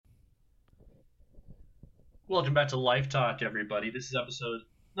Welcome back to Life Talk, everybody. This is episode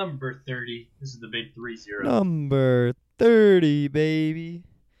number 30. This is the big 30. Number 30, baby.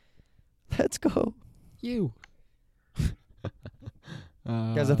 Let's go. You.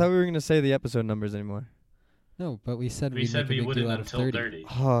 Guys, I thought we were going to say the episode numbers anymore. No, but we said We we'd said make we a big wouldn't deal out of until 30. 30.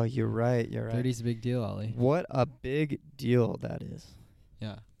 Oh, you're right. 30's a big deal, Ollie. What a big deal that is.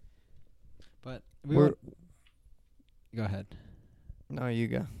 Yeah. But We're- Go ahead. No, you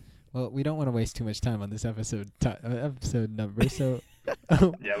go. Well, we don't want to waste too much time on this episode episode number, so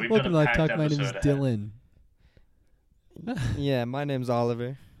Yeah, we've got welcome a to Life packed Talk. My name is episode ahead. Dylan. Yeah, my name's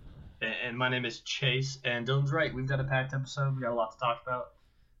Oliver. And my name is Chase, and Dylan's right. We've got a packed episode. We got a lot to talk about.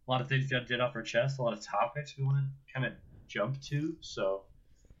 A lot of things we got to get off our chest. A lot of topics we want to kind of jump to. So,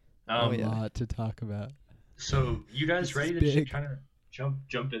 Oh, yeah. A lot to talk about. So you guys This ready is to just big. kind of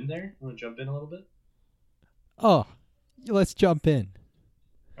jump in there? Want to jump in a little bit? Oh, let's jump in.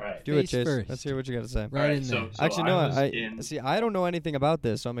 All right. Do it, Face Chase. first. Let's hear what you got to say. Right Alright, in there. so Actually, no, was I in- see. I don't know anything about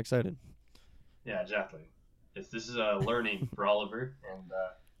this, so I'm excited. Yeah, exactly. This is learning for Oliver, and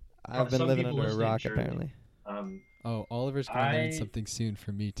I've been some living people under a listening, rock, sure. apparently. Oh, Oliver's going to learn I- something soon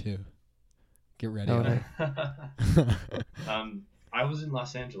from me, too. Get ready. Oh, Oliver. I was in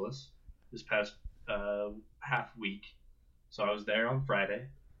Los Angeles this past half week, so I was there on Friday,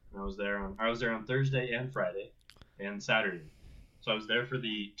 and I was there on Thursday and Friday and Saturday. So I was there for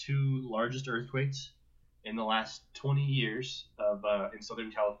the two largest earthquakes in the last 20 years of in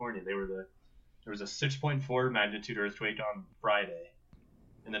Southern California. There was a 6.4 magnitude earthquake on Friday,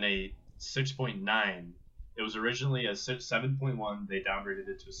 and then a 6.9. It was originally a 7.1. They downgraded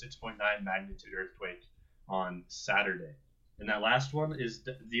it to a 6.9 magnitude earthquake on Saturday. And that last one is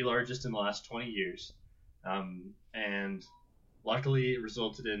the largest in the last 20 years. And luckily it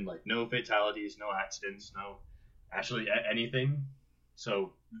resulted in no fatalities, no accidents, no actually anything.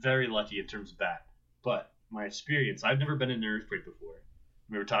 So very lucky in terms of that. But my experience, I've never been in an earthquake before.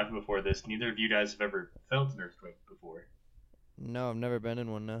 We were talking before this. Neither of you guys have ever felt an earthquake before. No, I've never been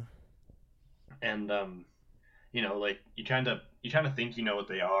in one, no. And you kind of think you know what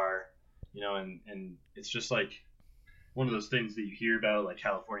they are, and it's just one of those things that you hear about, like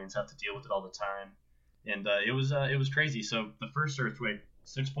Californians have to deal with it all the time. And it was crazy. So the first earthquake,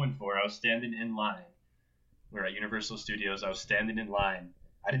 6.4, I was standing in line. We're at Universal Studios. I was standing in line.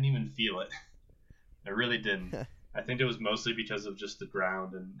 I didn't even feel it. I really didn't. I think it was mostly because of just the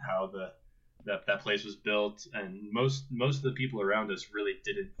ground and how that place was built, and most of the people around us really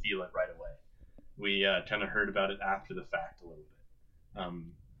didn't feel it right away. We kind of heard about it after the fact a little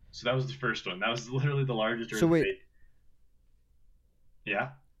bit. So that was the first one. That was literally the largest earthquake. So wait. Yeah.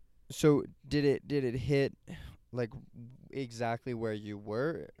 So did it hit exactly where you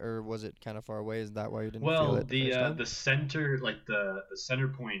were, or was it kind of far away? Is that why you didn't feel Well, it the first time? the center, the center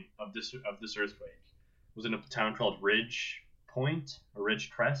point of this earthquake was in a town called Ridge Point or Ridge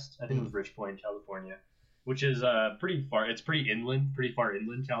Crest. I think it was Ridge Point, California, which is pretty far. It's pretty far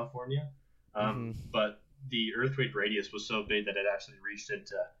inland California. But the earthquake radius was so big that it actually reached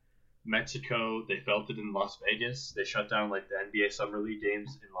into Mexico. They felt it in Las Vegas. They shut down the NBA Summer League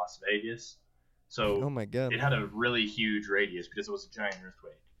games in Las Vegas. So Oh my god. it had a really huge radius because it was a giant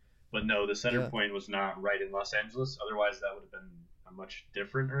earthquake. But no, the center Yeah. point was not right in Los Angeles. Otherwise, that would have been a much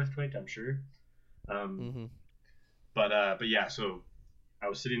different earthquake, I'm sure. But yeah, so I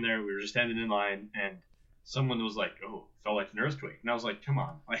was sitting there. We were just standing in line, and someone was like, "Oh, it felt like an earthquake," and I was like, "Come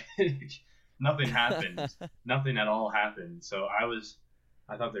on!" Nothing happened. Nothing at all happened. So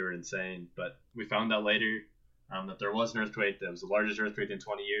I thought they were insane. But we found out later that there was an earthquake. That was the largest earthquake in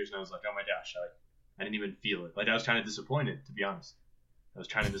 20 years, and I was like, "Oh my gosh!" I didn't even feel it. I was kind of disappointed, to be honest. I was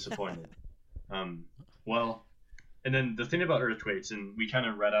kind of disappointed. Well, and then the thing about earthquakes, and we kind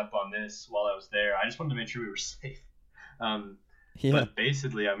of read up on this while I was there. I just wanted to make sure we were safe. Yeah. But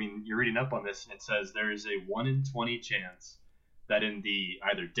basically, I mean, you're reading up on this, and it says there is a 1 in 20 chance that in the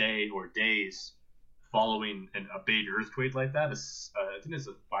either day or days following a big earthquake like that, I think it's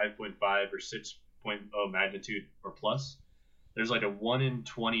a 5.5 or 6.0 magnitude or plus, there's a 1 in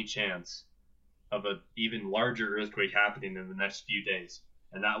 20 chance of an even larger earthquake happening in the next few days.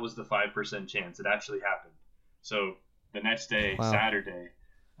 And that was the 5% chance. It actually happened. So the next day, Wow. Saturday,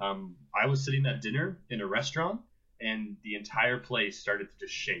 I was sitting at dinner in a restaurant, and the entire place started to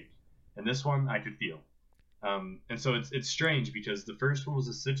just shake. And this one I could feel. And so it's strange because the first one was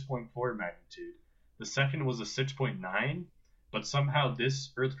a 6.4 magnitude. The second was a 6.9, but somehow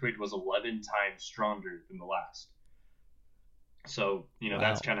this earthquake was 11 times stronger than the last. So,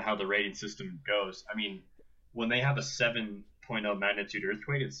 that's Wow. kind of how the rating system goes. I mean, when they have a 7.0 magnitude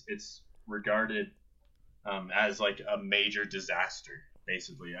earthquake, it's regarded as a major disaster,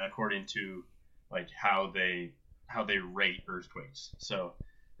 basically, according to like how they rate earthquakes. So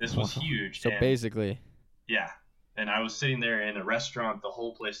this was huge. So and basically, yeah, and I was sitting there in a restaurant. The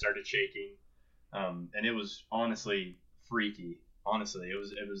whole place started shaking, and it was honestly freaky. Honestly, it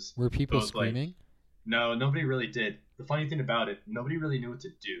was. Were people both, like, screaming? no, nobody really did. The funny thing about it, nobody really knew what to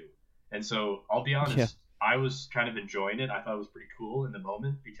do. And so I'll be honest, Yeah. I was kind of enjoying it. I thought it was pretty cool in the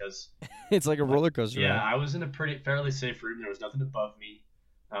moment because it's like a roller coaster. yeah, ride. I was in a fairly safe room. There was nothing above me.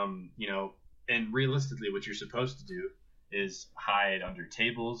 You know, and realistically, what you're supposed to do is hide under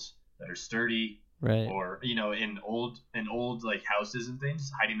tables that are sturdy, Right. or you know, in old like houses and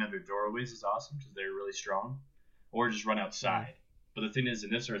things, hiding under doorways is awesome because they're really strong, or just run outside. But the thing is, in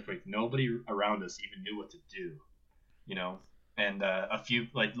this earthquake, nobody around us even knew what to do, you know. And a few,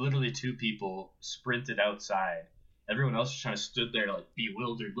 like literally two people, sprinted outside. Everyone else just kind of stood there, like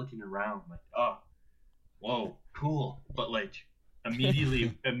bewildered, looking around, like, oh, whoa, cool. But like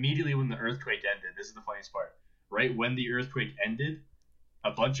immediately when the earthquake ended, this is the funniest part. Right when the earthquake ended,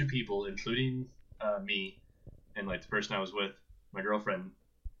 a bunch of people, including me and like the person I was with, my girlfriend,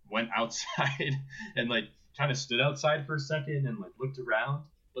 went outside and like kind of stood outside for a second and like looked around.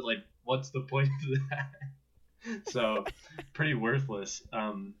 But like, what's the point of that? So pretty worthless.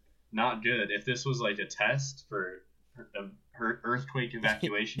 Not good. If this was like a test for her earthquake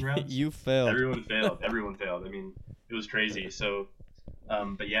evacuation routes, You failed. everyone failed. Everyone failed. I mean, it was crazy. So,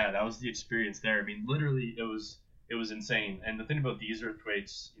 but yeah, that was the experience there. I mean, literally, it was insane. And the thing about these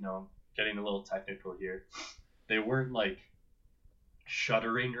earthquakes, you know, getting a little technical here, they weren't like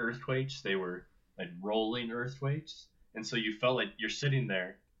shuddering earthquakes. They were like rolling earthquakes. And so you felt like you're sitting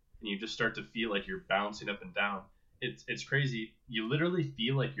there and you just start to feel like you're bouncing up and down. It's crazy. You literally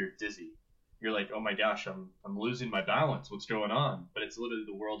feel like you're dizzy. You're like, oh my gosh, I'm losing my balance. What's going on? But it's literally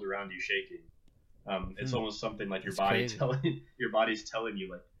the world around you shaking. It's almost something like your That's crazy. body's telling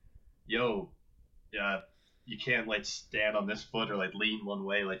you like, yo, you can't like stand on this foot or like lean one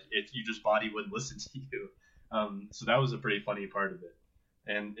way. Like if you just body wouldn't listen to you. So that was a pretty funny part of it,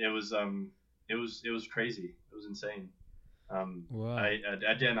 and it was crazy. It was insane. Wow. I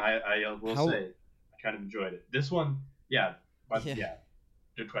will How- say I kind of enjoyed it. This one, yeah, but Yeah. yeah,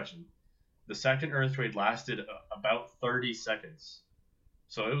 good question. The second earthquake lasted about 30 seconds,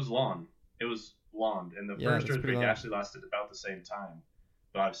 so it was long. It was long, and the Yeah, first that's pretty earthquake long. actually lasted about the same time,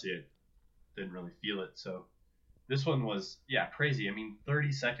 but obviously I didn't really feel it. So this one was, yeah, crazy. I mean,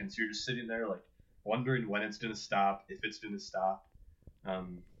 30 seconds. You're just sitting there like wondering when it's gonna stop, if it's gonna stop,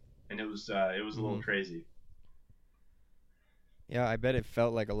 and it was a little Mhm. crazy. Yeah, I bet it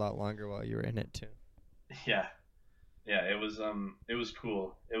felt like a lot longer while you were in it too. Yeah, it was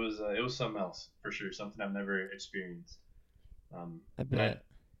cool. It was something else for sure, something I've never experienced. I And bet.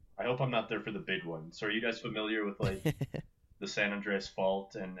 I hope I'm not there for the big one. So are you guys familiar with like the San Andreas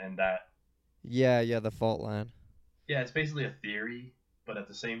Fault and that? yeah, the fault line. Yeah, it's basically a theory, but at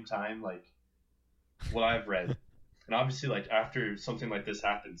the same time, like what I've read, and obviously like after something like this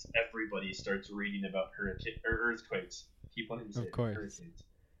happens, everybody starts reading about earthquakes. Keep wanting to say Of course. hurricanes.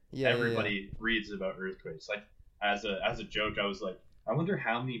 Yeah, Everybody reads about earthquakes. Like as a joke, I was like, I wonder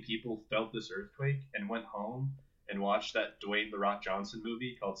how many people felt this earthquake and went home and watched that Dwayne the Rock Johnson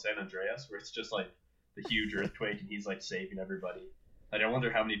movie called San Andreas, where it's just like the huge earthquake and he's like saving everybody. Like I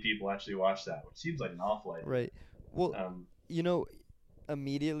wonder how many people actually watched that, which seems like an awful idea. yeah. Right. Well, Um, you know,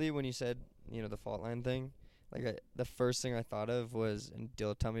 immediately when you said, the fault line thing, like the first thing I thought of was, and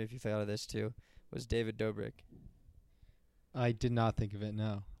Dill, tell me if you thought of this too, was David Dobrik. I did not think of it.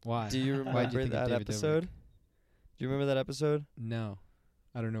 No. Why? Do you Why'd remember think of that David Dobrik? episode? Do you remember that episode? No,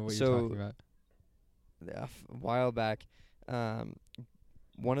 I don't know what So- you're talking about. Yeah, a while back,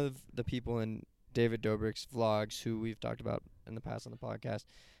 one of the people in David Dobrik's vlogs, who we've talked about in the past on the podcast,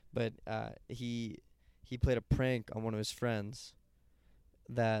 but he played a prank on one of his friends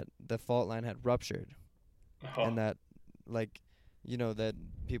that the fault line had ruptured, and that that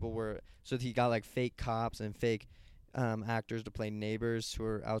people were, so he got like fake cops and fake actors to play neighbors who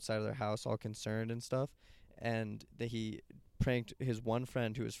were outside of their house all concerned and stuff, and that he pranked his one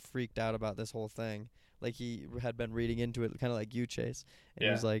friend who was freaked out about this whole thing. Like he had been reading into it, kind of like you, Chase, and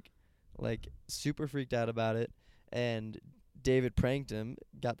he was like super freaked out about it. And David pranked him,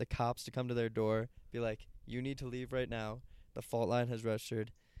 got the cops to come to their door, be like, "You need to leave right now. The fault line has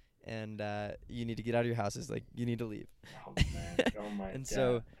ruptured, and you need to get out of your houses. Like you need to leave." oh man, oh my And god.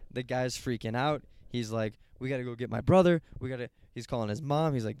 so the guy's freaking out. He's like, "We gotta go get my brother. He's calling his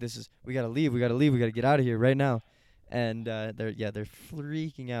mom. He's like, we gotta leave. We gotta get out of here right now." And they're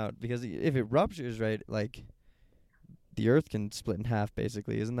freaking out because if it ruptures, right, like the earth can split in half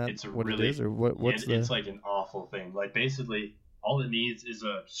basically. Isn't that It's what really- it is, or what's it's like an awful thing. Like basically, all it needs is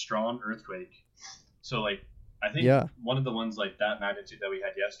a strong earthquake. So like I think Yeah. one of the ones like that magnitude that we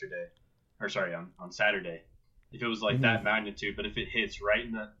had yesterday, or sorry, on Saturday, if it was like Mhm. that magnitude, but if it hits right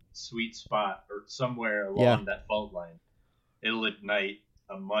in that sweet spot or somewhere along Yeah. that fault line, it'll ignite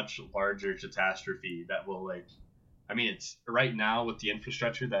a much larger catastrophe that will like, I mean, it's right now with the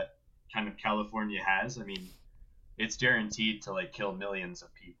infrastructure that kind of California has. I mean, it's guaranteed to like kill millions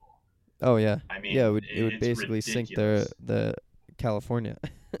of people. Oh yeah. I mean, Yeah, it would it's basically sink ridiculous. the California.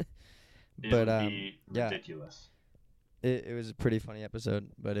 It But would be yeah. ridiculous. It was a pretty funny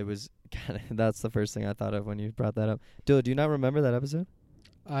episode, but it was kind of that's the first thing I thought of when you brought that up. Dylan, do you not remember that episode?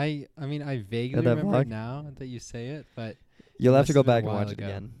 I mean, I vaguely that remember vlog? now that you say it, but You'll have must to go have been a back and while watch ago. it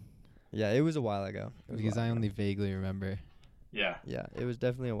again. Yeah, it was a while ago. It was a because while I ago. only vaguely remember. Yeah. Yeah, it was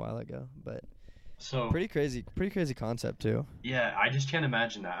definitely a while ago, but So pretty crazy concept too. yeah, I just can't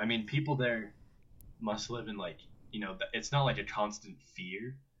imagine that. I mean, people there must live in like, it's not like a constant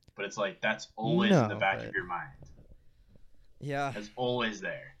fear, but it's like that's always in the No, back but- of your mind. Yeah. It's always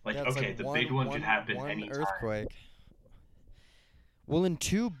there. Like, Yeah, it's okay, like the big one could happen one anytime. earthquake. Well, and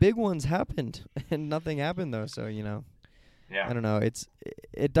two big ones happened, and nothing happened though. So Yeah. I don't know.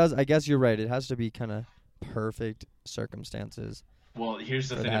 It does. I guess you're right. It has to be kind of perfect circumstances. Well, here's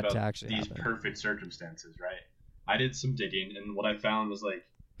the for thing that to about actually these happen. perfect circumstances, right? I did some digging, and what I found was like,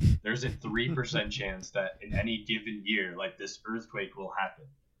 there's a 3% chance that in any given year, like this earthquake will happen.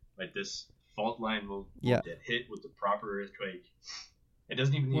 Like this fault line will Yeah. get hit with the proper earthquake. It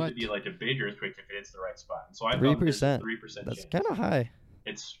doesn't even need What? to be like a big earthquake if it hits the right spot. And so I found there's a 3%. 3% That's chance. kind of high.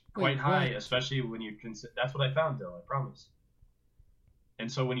 It's quite Wait, high, what? especially when you consider. That's what I found, Dylan. I promise.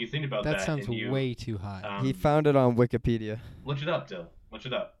 And so when you think about That that, sounds and you, way too high. He found it on Wikipedia. look it up, Dylan. Look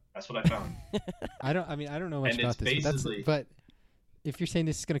it up. That's what I found. I don't know much And about it's this. basically- But if you're saying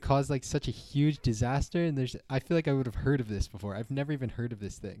this is going to cause like such a huge disaster, and I feel like I would have heard of this before. I've never even heard of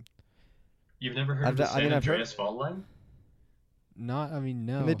this thing. You've never heard I've of the d- I San mean, I've heard Andreas of it. fault line? No.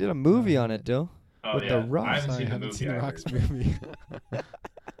 And they did a movie on it, Dill. Oh, With yeah. The Rock. I haven't Sorry, seen I the haven't movie. seen the either. Rock's movie.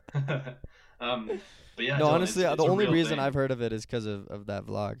 But yeah, No, Dylan, honestly, it's the a only real reason thing. I've heard of it is because of that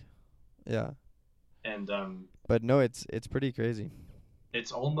vlog. Yeah, And but no, it's pretty crazy.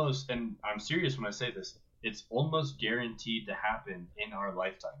 it's almost, and I'm serious when I say this, it's almost guaranteed to happen in our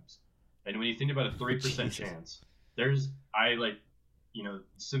lifetimes. And when you think about a 3% Jesus. chance,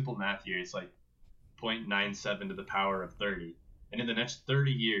 simple math here, it's like 0.97 to the power of 30. And in the next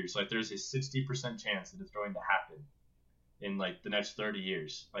 30 years, like there's a 60% chance that it's going to happen in like the next 30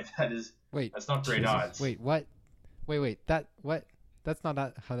 years. Like that's not great Jesus. odds. Wait, what? Wait. That's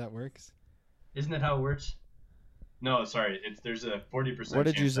not how that works. Isn't that how it works? No, sorry. There's a 40% What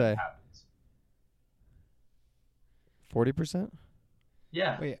did chance you that say? it happens. 40%?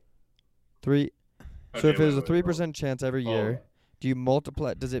 Yeah. Wait. So Okay, if there's a wait, 3% chance every roll. year, do you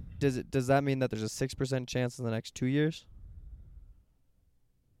multiply? Does that mean that there's a 6% chance in the next 2 years?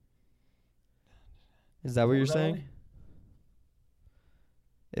 Is that what What you're was that, saying? Ollie?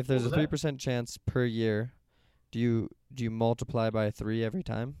 If there's a was that? 3% chance per year, do you multiply by 3 every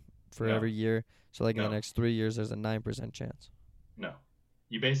time for No. every year? So like in No. the next 3 years, there's a 9% chance. No.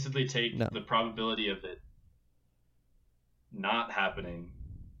 You basically take No. the probability of it not happening.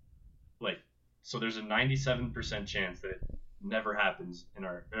 So there's a 97% chance that it never happens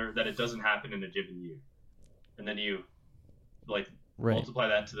or that it doesn't happen in a given year. And then you Right. multiply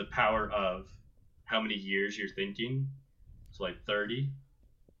that to the power of how many years you're thinking. So like 30,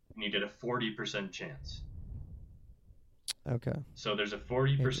 and you get a 40% chance. Okay. So there's a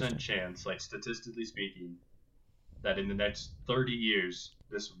 40% Interesting. chance, like statistically speaking, that in the next 30 years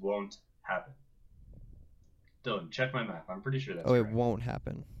this won't happen. Dylan, check my math. I'm pretty sure that's Oh, it correct. won't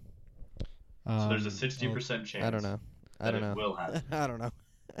happen. So there's a well, 60% chance. I don't know. that it will happen. I don't know.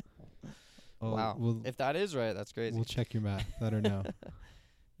 Wow. We'll If that is right, that's crazy. we'll check your math. I don't know.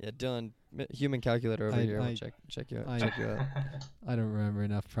 Yeah, Dylan, human calculator over here. I- Will check you out. I- check you out. I don't remember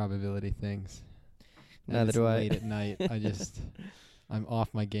enough probability things. And Neither it's do I. Late at night. I'm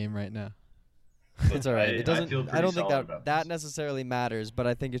off my game right now. It's all right. I It doesn't. feel I pretty don't think solid about that this. necessarily matters, but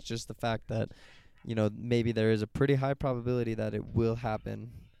I think it's just the fact that, maybe there is a pretty high probability that it will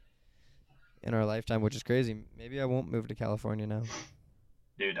happen in our lifetime, which is crazy. Maybe I won't move to California now.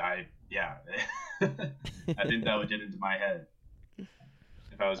 Dude, yeah. I think that would get into my head.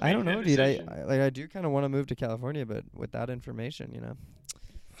 If I was I don't making a know, dude. decision. I do kind of want to move to California, but with that information,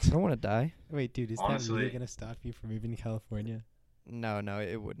 I don't want to die. Wait, dude, is that Honestly- really gonna stop you from moving to California? No,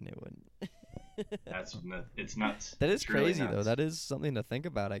 it wouldn't. It wouldn't. It's nuts. That is It's really crazy though. nuts. That is something to think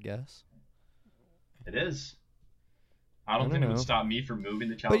about, I guess. It is. I I don't don't think it know. would stop me from moving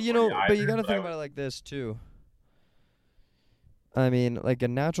to But California. but you either, got to I think would- about it like this too. I mean, like a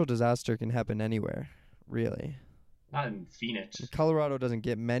natural disaster can happen anywhere, really. Not in Phoenix. Colorado doesn't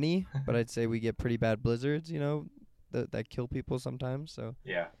get many, but I'd say we get pretty bad blizzards, that kill people sometimes. So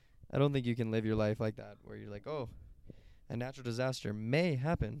Yeah. I don't think you can live your life like that, where you're like, oh, a natural disaster may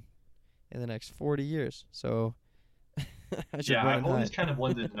happen in the next 40 years. So I should Yeah, run I've and always hide. kind of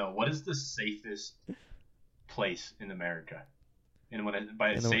wanted to know, what is the safest place in America? And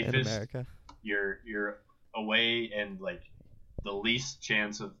by in safest, America. you're away and like the least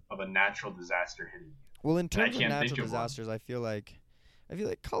chance of a natural disaster hitting you. Well, in I terms of can't think natural of one. disasters, I feel like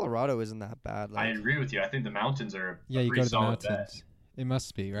Colorado isn't that bad. I Like, agree with you. I think the mountains are Yeah, a you pretty go to the solid mountains. bet. It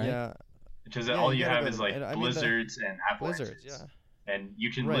must be, right? yeah, Because Yeah, all you you gotta have go is to- like and I mean, blizzards and avalanches. blizzards, yeah. And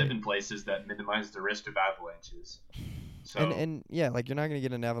you can Right. live in places that minimize the risk of avalanches. So And yeah, like you're not gonna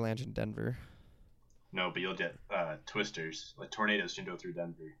get an avalanche in Denver. no, but you'll get twisters. Like tornadoes can go through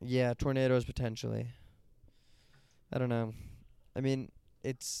Denver. Yeah, tornadoes potentially. I don't know. I mean,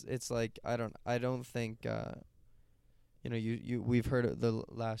 it's like I don't think we've heard of the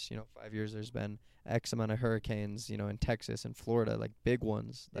last 5 years. There's been X amount of hurricanes in Texas and Florida, like big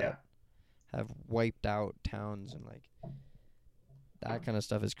ones that Yeah. have wiped out towns, and like that kind of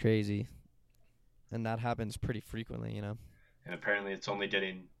stuff is crazy, and that happens pretty frequently. And apparently it's only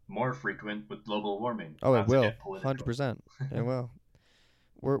getting more frequent with global warming. Oh, Not it to will, get political. 100%. It will.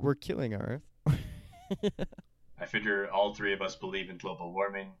 We're killing our Earth. I figure all three of us believe in global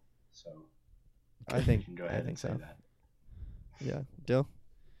warming, so I you think can go ahead I think and say so. that. Yeah, Dill.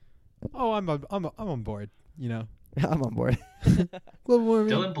 Oh, I'm on board. I'm on board. Global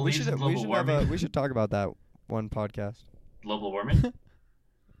warming. Dylan believes in global have warming. we should talk about that one podcast. Global warming?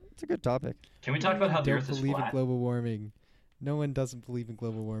 It's a good topic. Can we talk about how the don't Earth is believe in flat? global warming. No one doesn't believe in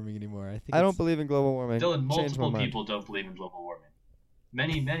global warming anymore. I think I don't it's- believe in global warming. Dylan, Changed my multiple mind. people don't believe in global warming.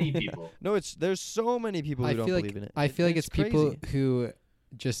 Many people. No, there's so many people who I don't feel like believe in it. I feel like it's people crazy. who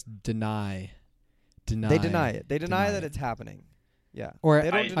just deny. They deny it. They deny deny that it. it's happening. Yeah. Or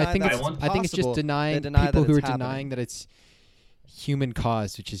They don't I deny I think that it's it's I think it's just possible. denying They deny people that who are it's happening. denying that it's human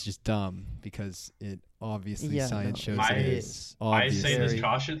caused, which is just dumb because it obviously Yeah, science no, shows I- it it is. is. I say this Very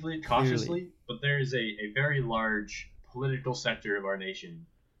cautiously, but there is a very large political sector of our nation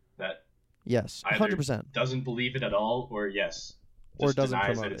that Yes, Either 100%. doesn't believe it at all, or yes, Or just doesn't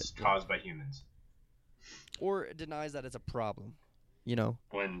denies promote that it's it, yeah. caused by humans. Or it denies that it's a problem.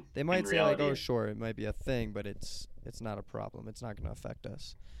 When They might in say like, reality, "Oh, sure, it might be a thing, but it's not a problem. It's not going to affect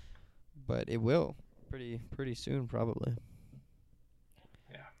us." But it will pretty soon, probably.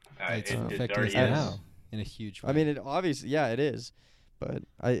 It's it affecting already us is. now in a huge way. I mean, it obviously, yeah, it is. But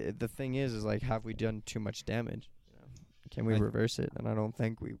the thing is like, have we done too much damage? Can we I- reverse it? And I don't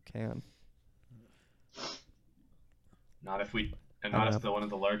think we can. Not if we, and I not don't if one of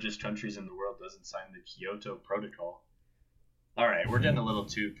the largest countries in the world doesn't sign the Kyoto Protocol. All right, we're getting a little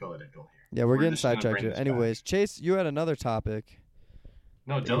too political here. Yeah, we're getting just gonna sidetracked bring here. this Anyways, Chase, you had another topic.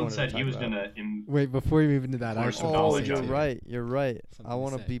 No, you Dylan wanted to said he talk was about. gonna. Wait, before we move into that, I Of course, have with something Oh, to say knowledge too. of it. you're right. Something I to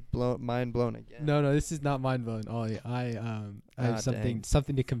want to say. be mind blown again. No, this is not mind blowing, Ollie. I have Ah, something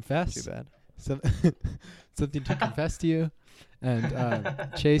to Too confess. bad. Something to confess to you. And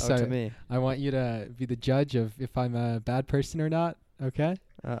Chase, Oh, to me. I want you to be the judge of if I'm a bad person or not. Okay?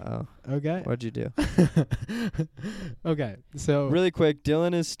 Uh-oh. Okay. What'd you do? Okay. So Really quick,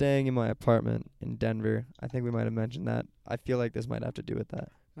 Dylan is staying in my apartment in Denver. I think we might have mentioned that. I feel like this might have to do with that.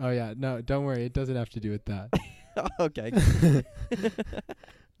 Oh yeah, no, don't worry. It doesn't have to do with that. Okay.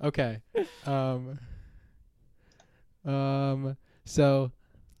 Okay. So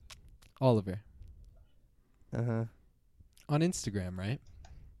Oliver Uh-huh. on Instagram, right?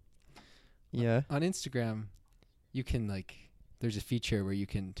 Yeah. On Instagram, you can there's a feature where you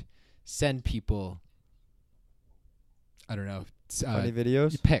can send people, I don't know, Funny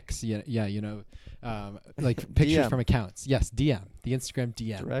videos? pics. Yeah, like pictures DM. from accounts. Yes, DM, the Instagram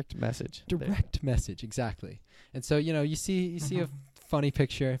DM. Direct message. There. Direct message, exactly. And so you see a funny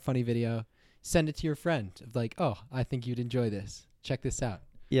picture, funny video, send it to your friend of like, oh, I think you'd enjoy this. Check this out.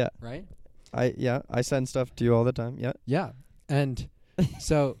 Yeah. Right? I send stuff to you all the time. Yeah. Yeah. And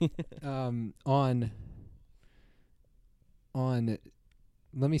so on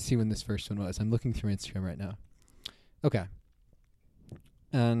let me see when this first one was. I'm looking through Instagram right now. Okay.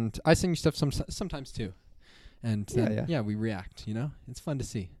 And I send you stuff sometimes too. And then, Yeah. we react, It's fun to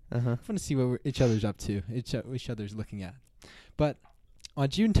see. Uh-huh. Fun to see what each other's up to, each other's looking at. But on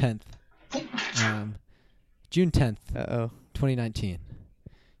June 10th, Uh-oh. 2019,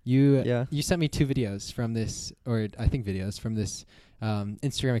 you Yeah. you sent me two videos from this, or I think videos from this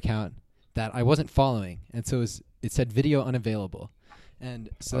Instagram account that I wasn't following, and so it said video unavailable. And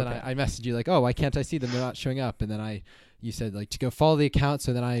so then Okay. I messaged you like, oh, why can't I see them? They're not showing up. And then I you said like to go follow the account.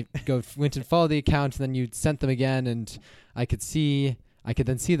 So then I went and followed the account, and then you sent them again, and I could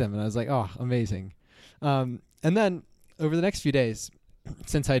then see them, and I was like, oh, amazing. And then over the next few days,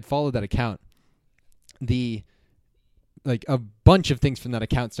 since I had followed that account, a bunch of things from that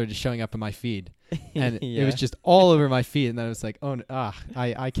account started showing up in my feed, and it was just all over my feed. And then I was like,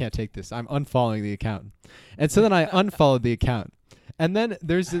 I can't take this. I'm unfollowing the account. And so then I unfollowed the account. And then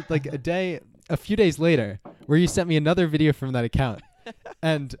there's a few days later, where you sent me another video from that account,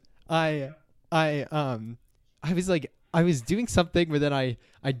 and I was like, I was doing something, but then I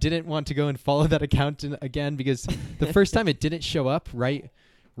didn't want to go and follow that account again, because the first time it didn't show up right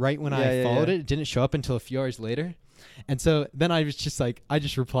when I followed it. It didn't show up until a few hours later. And so then I was just like, I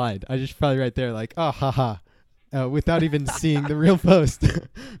just replied. I just probably right there like, oh, haha, without even seeing the real post,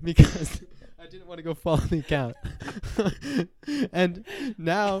 because I didn't want to go follow the account. And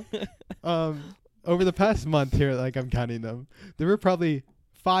now, over the past month here, like I'm counting them, there were probably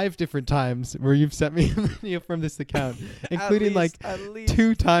 5 different times where you've sent me a video from this account, including at least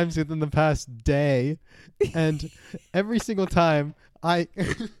 2 times within the past day. And every single time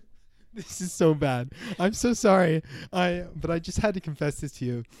this is so bad. I'm so sorry. But I just had to confess this to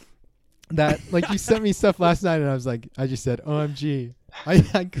you, that you sent me stuff last night, and I was like, I just said, OMG.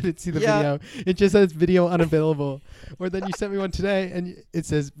 I couldn't see the video. It just says video unavailable. Or then you sent me one today, and it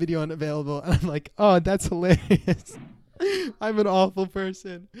says video unavailable, and I'm like, oh, that's hilarious. I'm an awful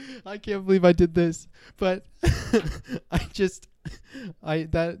person. I can't believe I did this. But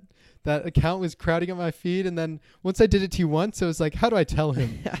that account was crowding on my feed, and then once I did it to you once, I was like, how do I tell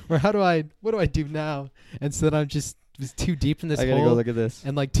him? Or what do I do now? And so then I'm just was too deep in this hole. I gotta go look at this.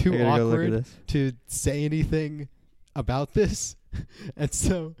 And too awkward to say anything about this. And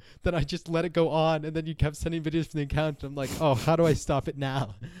so then I just let it go on, and then you kept sending videos from the account, and I'm like, oh, how do I stop it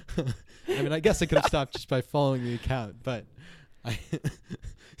now? I mean, I guess I could have stopped just by following the account, but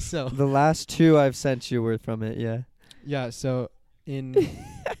so the last 2 I've sent you were from it, yeah. Yeah, so in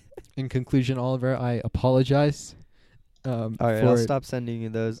conclusion, Oliver, I apologize. All right, I'll stop sending you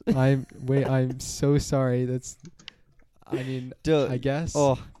those. I'm so sorry. I guess.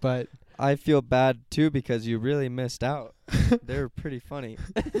 Oh, but I feel bad too, because you really missed out. They were pretty funny.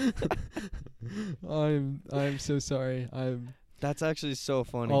 I'm so sorry. That's actually so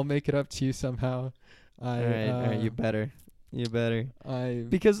funny. I'll make it up to you somehow. All right, you better.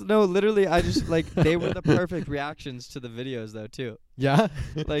 Because no, literally, I just they were the perfect reactions to the videos though too. Yeah.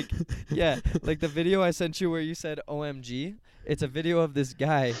 The video I sent you where you said OMG. It's a video of this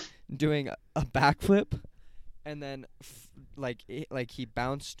guy doing a backflip, and then he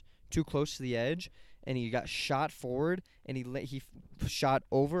bounced too close to the edge, and he got shot forward, and he shot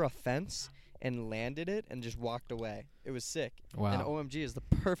over a fence and landed it and just walked away. It was sick. Wow. And OMG is the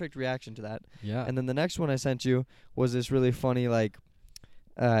perfect reaction to that. Yeah. And then the next one I sent you was this really funny, I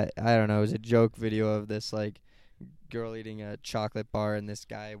don't know, it was a joke video of this, girl eating a chocolate bar and this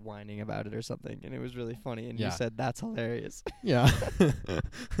guy whining about it or something. And it was really funny. And you said, that's hilarious. Yeah.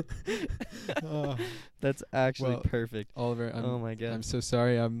 That's actually perfect. Oliver, oh my God. I'm so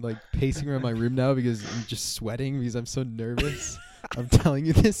sorry. I'm pacing around my room now because I'm just sweating because I'm so nervous. I'm telling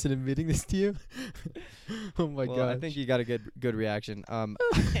you this and admitting this to you. Oh my God! I think you got a good reaction. I'm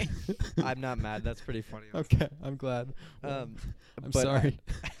not mad. That's pretty funny. Okay, I'm glad. I'm sorry.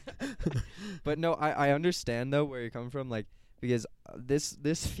 But no, I understand though where you're coming from. Because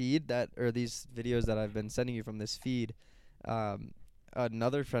this feed or these videos that I've been sending you from this feed,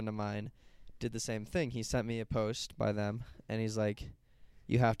 another friend of mine did the same thing. He sent me a post by them, and he's like,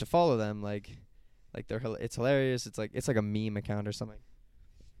 "You have to follow them." It's hilarious. It's like a meme account or something.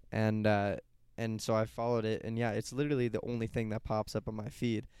 And so I followed it, and it's literally the only thing that pops up on my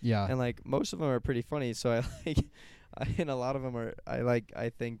feed. Yeah. And most of them are pretty funny. So and a lot of them are I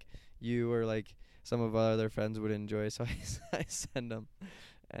think you or some of our other friends would enjoy. So I send them,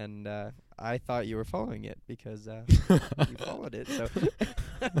 and I thought you were following it because you followed it. So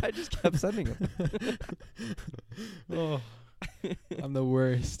I just kept sending them. Oh. I'm the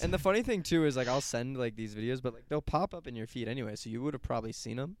worst. And the funny thing too is I'll send these videos, but they'll pop up in your feed anyway, so you would have probably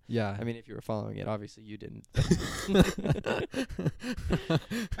seen them. Yeah. I mean, if you were following it, obviously you didn't.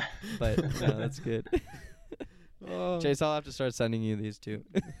 But no, that's good. Chase, I'll have to start sending you these too.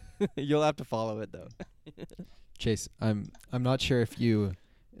 You'll have to follow it though. Chase, I'm not sure if you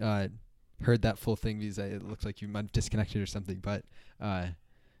heard that full thing because it looks like you might have disconnected or something, but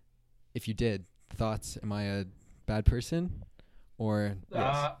if you did, thoughts? Am I a bad person? Or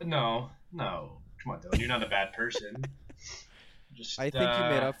yes. No. Come on, Dylan. You're not a bad person. I think you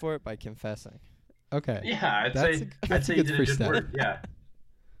made up for it by confessing. Okay. Yeah, I'd say you did a good work. Yeah.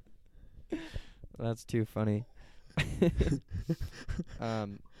 That's too funny.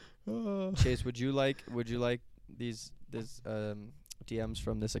 Chase, would you like these DMs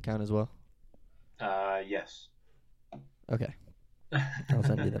from this account as well? Yes. Okay, I'll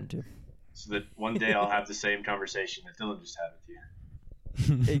send you them too. So that one day I'll have the same conversation that Dylan just had with you.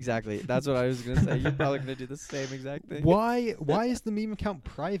 Exactly. That's what I was gonna say. You're probably gonna do the same exact thing. Why is the meme account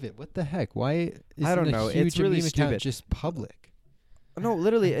private? What the heck? Why is I don't know. It's really meme account stupid. just public? No,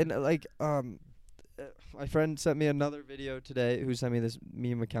 literally, and like my friend sent me another video today. Who sent me this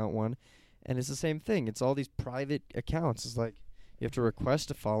meme account one, and it's the same thing. It's all these private accounts. It's like you have to request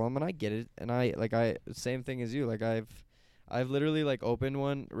to follow them, and I get it. And I same thing as you. Like I've literally like opened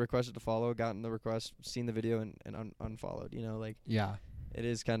one, requested to follow, gotten the request, seen the video, and unfollowed. You know, like Yeah. it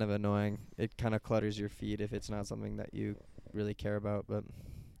is kind of annoying. It kind of clutters your feed if it's not something that you really care about. But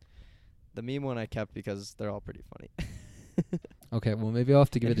the meme one I kept because they're all pretty funny. Okay, well maybe I'll have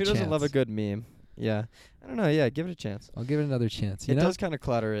to give And it a who chance. doesn't love a good meme? Yeah, I don't know. Yeah, give it a chance. I'll give it another chance. You It know, does kind of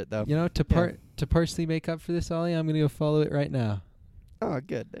clutter it though. you know, to partially make up for this, Ollie, I'm gonna go follow it right now. Oh,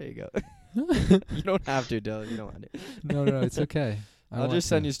 good. There you go. You don't have to, Dylan. You don't want to. No, it's okay. I'll just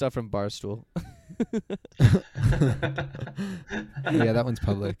send you stuff from Barstool. Yeah, that one's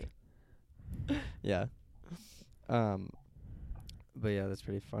public. Yeah. But yeah, that's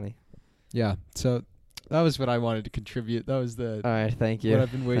pretty funny. Yeah, so that was what I wanted to contribute. That was All right, thank you. what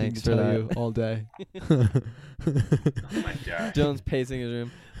I've been waiting Thanks to for tell that. you all day. Oh my god. Dylan's pacing his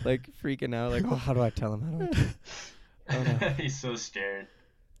room, like freaking out, like, oh, how do I tell him? How do I tell him? Oh, no. He's so scared.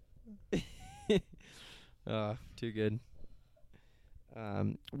 Oh, too good.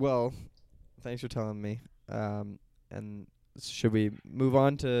 Well, thanks for telling me. And should we move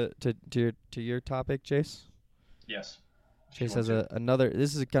on to your topic, Chase? Yes. Chase has another.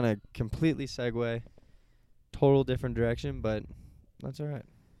 This is kind of completely segue, total different direction, but that's all right.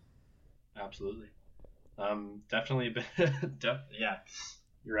 Absolutely. Definitely. Yeah.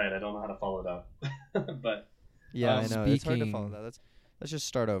 You're right. I don't know how to follow it up, but Yeah, I know. It's hard to speaking- follow that. Let's just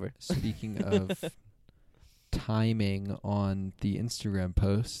start over. Speaking of timing on the Instagram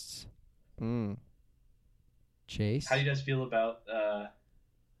posts, Chase. how do you guys feel about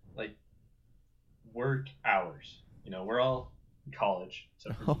like work hours? You know, we're all in college.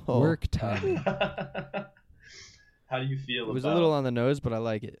 Except for Oh, Work time. How do you feel It was about a little on the nose, but I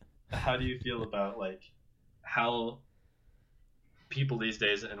like it. how do you feel about like how people these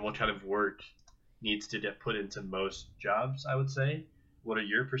days and what kind of work needs to get put into most jobs? I would say. What are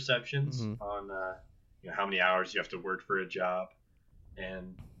your perceptions on how many hours you have to work for a job,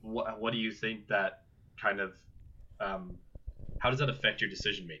 and what do you think that kind of how does that affect your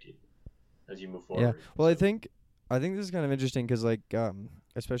decision making as you move forward? Yeah. Well, I think this is kind of interesting because, like,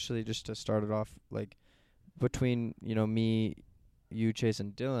 especially just to start it off, like, between me, you, Chase,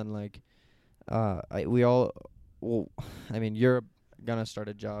 and Dylan, like, you're gonna start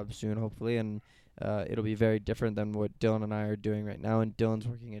a job soon, hopefully, and it'll be very different than what Dylan and I are doing right now. And Dylan's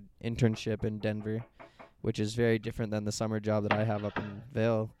working an internship in Denver, which is very different than the summer job that I have up in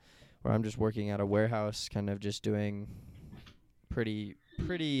Vail, where I'm just working at a warehouse, kind of just doing pretty.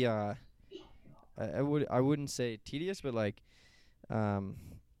 I wouldn't say tedious, but like,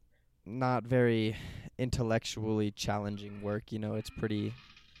 not very intellectually challenging work. It's pretty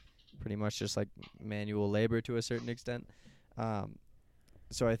much just like manual labor to a certain extent.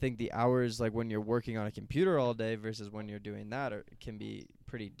 So I think the hours, like when you're working on a computer all day versus when you're doing that, can be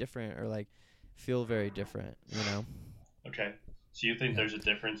pretty different, or like feel very different. Okay. So you think there's a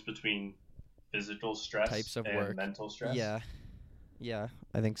difference between physical stress Types of and work. mental stress? Yeah,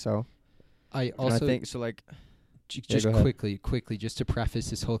 I think so. I And also I think so. Like, just go ahead. quickly, just to preface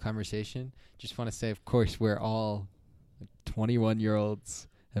this whole conversation, just want to say, of course, we're all 21-year-olds.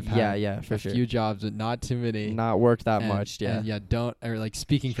 Have had for a sure. few jobs, but not too many. Not work that And- much. Yeah. and don't, or like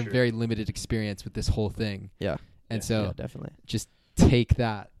speaking from Sure. very limited experience with this whole thing. Yeah. And Yeah, so Yeah, definitely. just take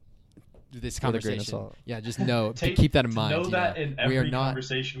that, this With a grain of conversation. salt. Yeah, just know, Take- keep that in mind. Know you that know. in we are every not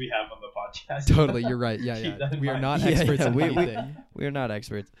conversation we have on the podcast. totally. You're right. Yeah, Keep yeah. that in We are mind. not Yeah, experts yeah, in we- anything. We're not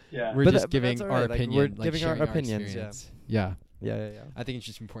experts. Yeah. We're But just that- but giving that's our alright, like, opinion. we're like giving our sharing opinions, yeah. experience. Yeah. Yeah. I think it's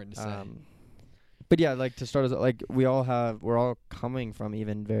just important to say. But yeah, like to start, like we're all coming from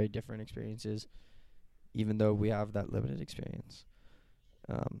even very different experiences, even though we have that limited experience.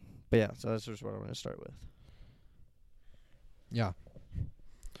 But yeah, so that's just what I want to start with. Yeah.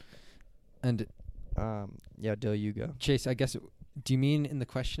 And Yeah, Dill, you go. Chase, I guess, do you mean in the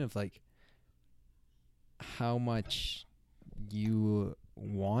question of like how much you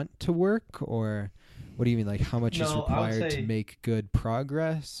want to work, or what do you mean, like how much is No, I would required to say- make good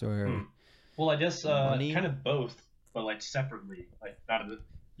progress, or Well, I guess Money? kind of both, but like separately. Like not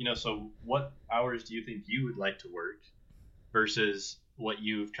So what hours do you think you would like to work versus what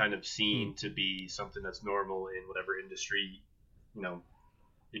you've kind of seen to be something that's normal in whatever industry, you know,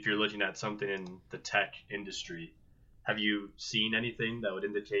 if you're looking at something in the tech industry, have you seen anything that would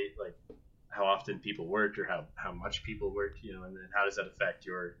indicate like how often people work or how much people work, and then how does that affect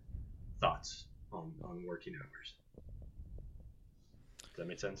your thoughts on working hours? Does that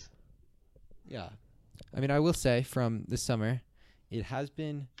make sense? Yeah. I mean, I will say from this summer, it has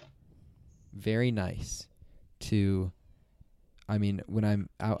been very nice to, I mean, when I'm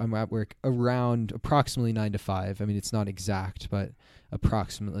at work around approximately 9 to 5. I mean, it's not exact, but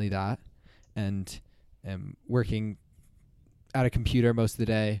approximately that. And am working at a computer most of the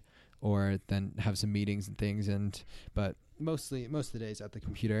day, or then have some meetings and things. But most of the days at the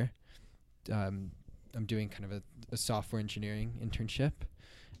computer. I'm doing kind of a software engineering internship,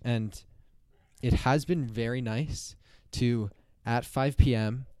 and it has been very nice to, at 5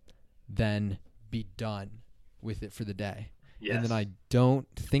 p.m., then be done with it for the day. Yes. And then I don't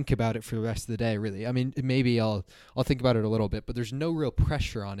think about it for the rest of the day, really. I mean, maybe I'll think about it a little bit, but there's no real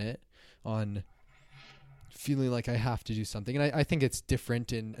pressure on feeling like I have to do something. And I think it's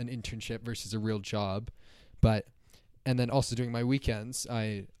different in an internship versus a real job. And then also during my weekends,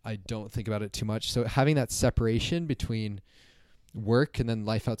 I don't think about it too much. So having that separation between work and then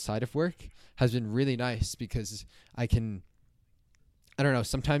life outside of work has been really nice, because I don't know,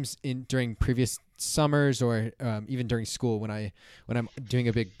 sometimes during previous summers or even during school, when I'm doing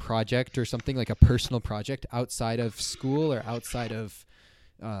a big project or something, like a personal project outside of school or outside of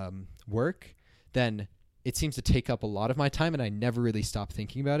work, then it seems to take up a lot of my time, and I never really stop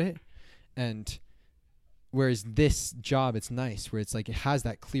thinking about it. And whereas this job, it's nice, where it's like it has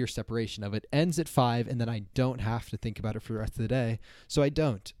that clear separation of it ends at 5, and then I don't have to think about it for the rest of the day. So I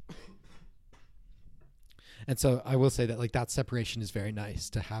don't. And so I will say that like that separation is very nice,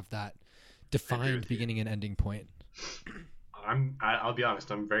 to have that defined beginning and ending point. I'll be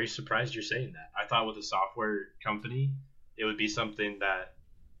honest, I'm very surprised you're saying that. I thought with a software company, it would be something that,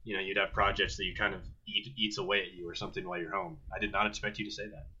 you'd have projects that you kind of eats away at you or something while you're home. I did not expect you to say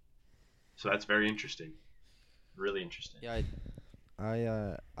that. So that's very interesting. Really interesting. Yeah,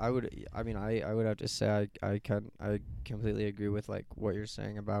 I would have to say I completely agree with like what you're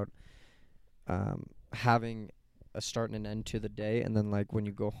saying about having a start and an end to the day, and then like when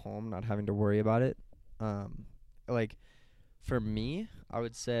you go home not having to worry about it. Like for me, I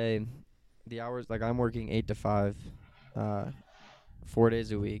would say the hours, like I'm working 8 to 5 4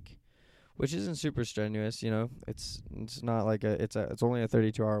 days a week, which isn't super strenuous, It's not like it's only a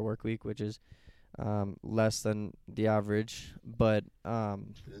 32-hour work week, which is less than the average, but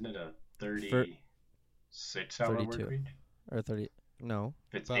isn't it a 36-hour work week? Or 30? No.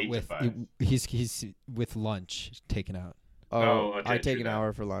 It's but 8 to 5. He's with lunch taken out. Oh, okay, I take an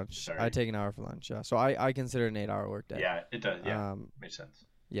hour for lunch. Sorry. I take an hour for lunch, yeah. So I consider an 8-hour work day. Yeah, it does. Yeah, makes sense.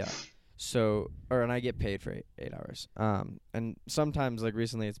 Yeah. So, and I get paid for 8 hours. And sometimes, like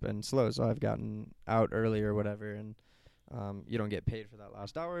recently, it's been slow, so I've gotten out early or whatever, and you don't get paid for that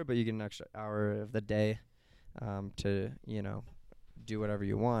last hour, but you get an extra hour of the day to, do whatever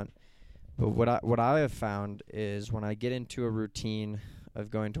you want. But what I have found is when I get into a routine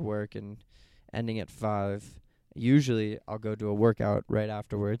of going to work and ending at 5, usually I'll go do a workout right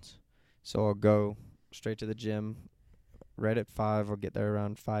afterwards. So I'll go straight to the gym right at 5. I'll get there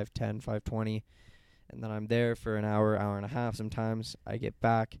around 5:10, 5:20, and then I'm there for an hour and a half sometimes. I get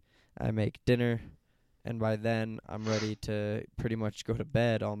back, I make dinner, and by then I'm ready to pretty much go to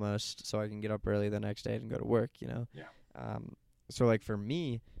bed almost, so I can get up early the next day and go to work, Yeah. So like for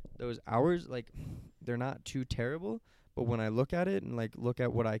me, those hours, like they're not too terrible, but when I look at it and like look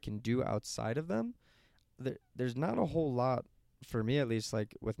at what I can do outside of them, there's not a whole lot, for me at least,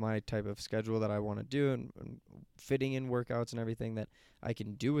 like with my type of schedule that I want to do and fitting in workouts and everything, that I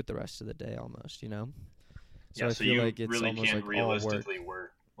can do with the rest of the day almost, So yeah, I so feel you like it's really almost can't like realistically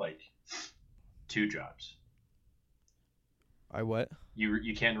work like 2 jobs. I what?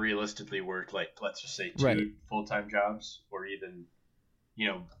 You can't realistically work like, let's just say 2 Right. full-time jobs, or even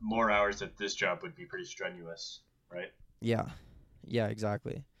more hours at this job would be pretty strenuous, right? Yeah,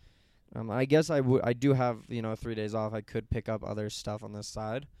 exactly. I guess I do have 3 days off. I could pick up other stuff on this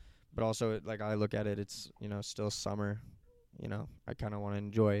side, but also like I look at it, it's still summer. I kind of want to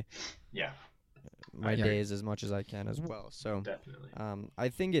enjoy my days as much as I can as well. So definitely. I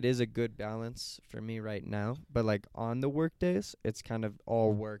think it is a good balance for me right now. But like on the work days, it's kind of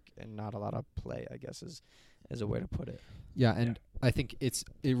all work and not a lot of play, I guess is a way to put it. Yeah, and I think it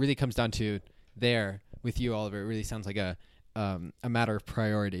really comes down to with you, Oliver. It really sounds like a matter of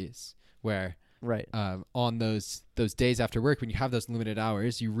priorities, where Right. On those days after work, when you have those limited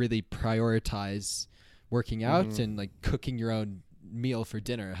hours, you really prioritize working out and like cooking your own meal for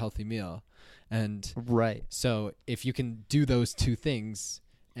dinner, a healthy meal. And Right. so if you can do those two things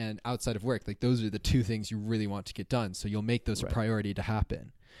and outside of work, like those are the two things you really want to get done. So you'll make those a priority to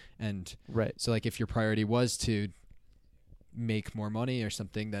happen. And so like if your priority was to make more money or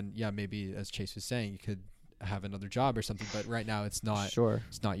something, then yeah, maybe as Chase was saying, you could have another job or something, but right now it's not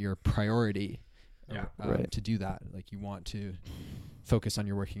it's not your priority to do that. Like you want to focus on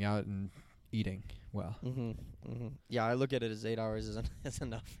your working out and eating well. Yeah, I look at it as 8 hours is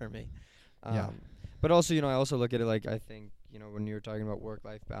enough for me. But also, I also look at it like, I think, when you're talking about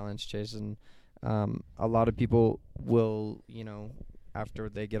work-life balance, Jason, a lot of people will, after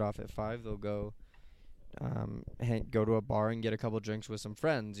they get off at 5, they'll go go to a bar and get a couple drinks with some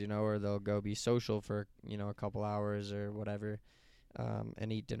friends, or they'll go be social for, a couple hours or whatever,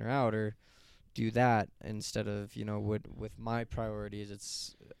 and eat dinner out or do that instead of, with my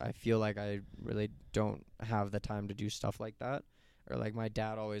priorities. I feel like I really don't have the time to do stuff like that. Or like my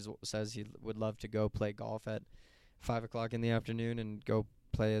dad always says he would love to go play golf at 5 o'clock in the afternoon and go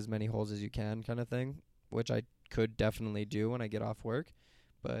play as many holes as you can kind of thing, which I could definitely do when I get off work.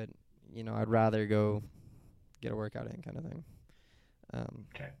 But, I'd rather go get a workout in kind of thing.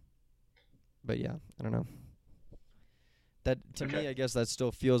 Okay. But yeah, I don't know. That to me, I guess that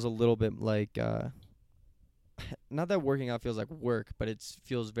still feels a little bit like, not that working out feels like work, but it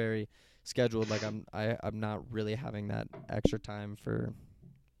feels very scheduled. Like I'm not really having that extra time for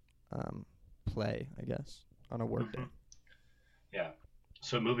play, I guess, on a work day. Yeah.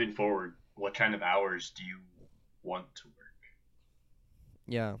 So moving forward, what kind of hours do you want to work?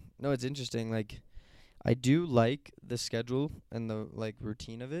 Yeah. No, it's interesting. Like, I do like the schedule and the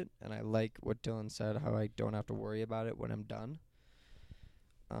routine of it, and I like what Dylan said, how I don't have to worry about it when I'm done.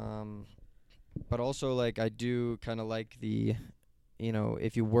 But also, like, I do kind of like the,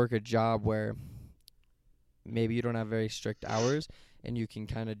 if you work a job where maybe you don't have very strict hours and you can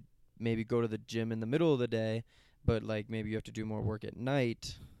kind of maybe go to the gym in the middle of the day, but like maybe you have to do more work at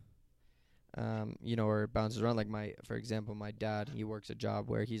night, or it bounces around. Like for example, my dad, he works a job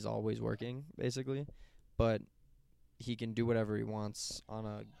where he's always working basically, but he can do whatever he wants on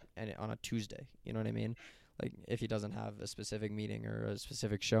a Tuesday. You know what I mean? Like if he doesn't have a specific meeting or a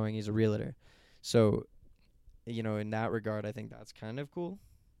specific showing, he's a realtor. So, in that regard, I think that's kind of cool.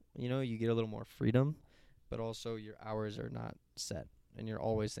 You get a little more freedom, but also your hours are not set, and you're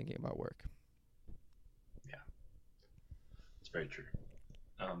always thinking about work. Yeah, it's very true.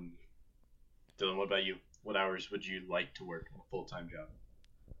 Dylan, what about you? What hours would you like to work in a full-time job?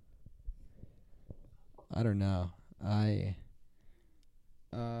 I don't know. I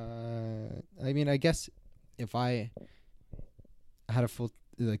mean, I guess if I had a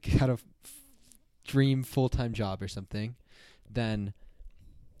dream full-time job or something, then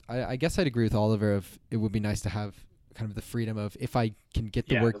I guess I'd agree with Oliver of it would be nice to have kind of the freedom of if I can get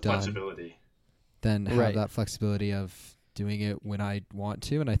the work done, flexibility. Then have that flexibility of doing it when I want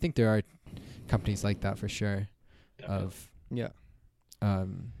to. And I think there are companies like that for sure. Definitely.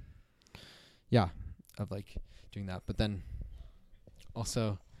 Of like doing that. But then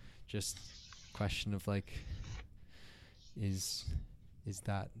also just question of like, is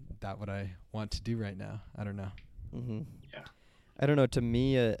that what I want to do right now? I don't know. Yeah. I don't know. To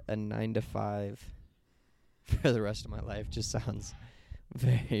me, a 9 to 5 for the rest of my life just sounds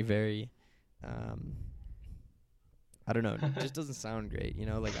very, very, I don't know. It just doesn't sound great.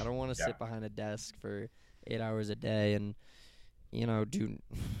 Like I don't want to sit behind a desk for 8 hours a day and, do,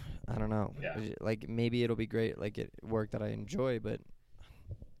 I don't know. Yeah. Like maybe it'll be great, like work that I enjoy, but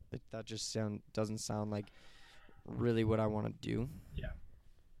that just doesn't sound like really what I want to do. Yeah.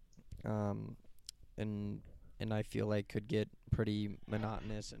 And I feel like could get pretty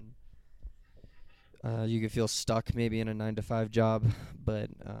monotonous and you could feel stuck maybe in a 9 to 5 job, but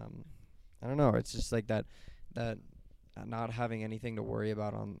I don't know. It's just like that not having anything to worry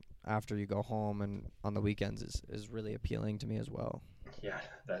about after you go home and on the weekends is really appealing to me as well. Yeah,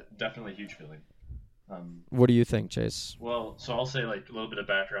 that definitely a huge feeling. What do you think, Chase? Well, so I'll say like a little bit of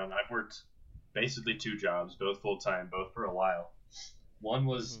background. I've worked basically 2 jobs, both full time, both for a while. One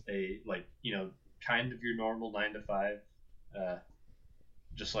was kind of your normal 9 to 5,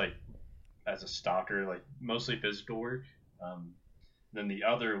 just like as a stalker, like mostly physical work. Then the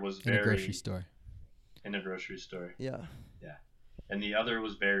other was in a grocery store. In a grocery store. Yeah. Yeah. And the other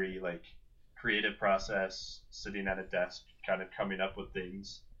was very like creative process, sitting at a desk, kind of coming up with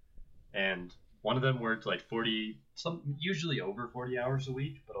things. And one of them worked like usually over 40 hours a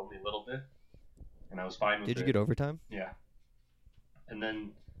week, but only a little bit. And I was fine with it. Did you get overtime? Yeah. And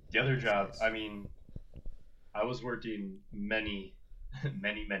then The other job, I mean, I was working many,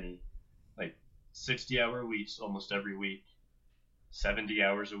 many, like 60-hour weeks almost every week, 70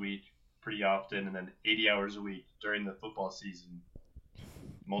 hours a week pretty often, and then 80 hours a week during the football season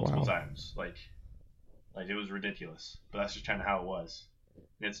multiple Wow. times. Like it was ridiculous, but that's just kind of how it was.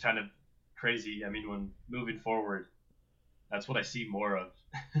 And it's kind of crazy. I mean, when moving forward, that's what I see more of.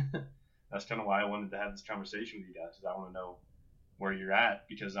 That's kind of why I wanted to have this conversation with you guys, because I want to know where you're at,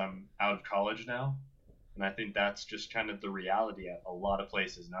 because I'm out of college now, and I think that's just kind of the reality at a lot of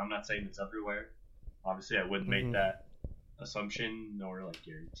places. Now, I'm not saying it's everywhere. Obviously, I wouldn't make Mhm. that assumption nor like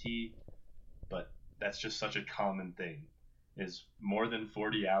guarantee, but that's just such a common thing. Is more than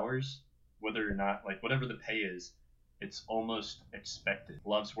 40 hours, whether or not like whatever the pay is, it's almost expected.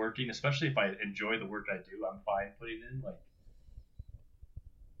 Loves working, especially if I enjoy the work I do. I'm fine putting in like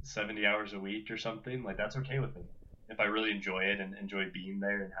 70 hours a week or something. Like that's okay with me. If I really enjoy it and enjoy being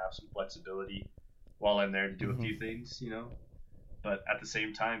there and have some flexibility while I'm there to do a Mhm. few things, you know. But at the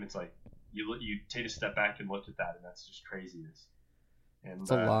same time, it's like you take a step back and look at that, and that's just craziness. And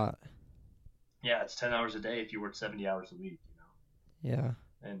It's a lot. yeah, it's 10 hours a day if you work 70 hours a week, you know. Yeah.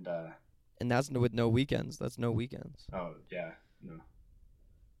 And And that's with no weekends. That's no weekends. oh yeah, no.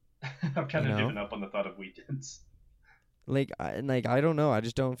 I'm kind You of know? giving up on the thought of weekends. I don't know. I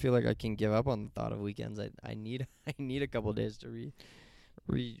just don't feel like I can give up on the thought of weekends. I need I need a couple days to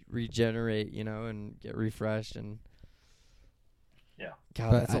regenerate, and get refreshed and Yeah.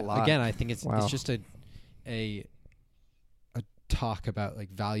 God, But that's a lot. again, I think it's Wow. just a talk about like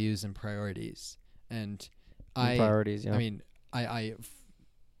values and priorities. And And priorities, yeah. I mean,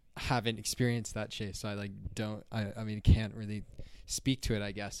 haven't experienced that, Chase, so I like don't. I mean, can't really speak to it,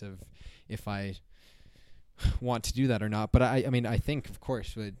 I guess, of if I want to do that or not. But I mean, I think, of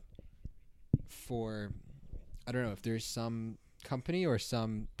course, I don't know if there's some company or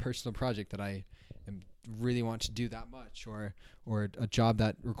some personal project that really want to do that much, or a job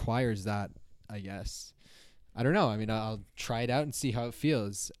that requires that, I guess. I don't know. I mean, I'll try it out and see how it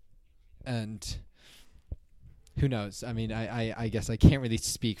feels. And who knows? I mean, I guess I can't really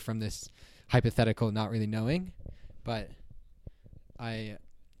speak from this hypothetical, not really knowing, but I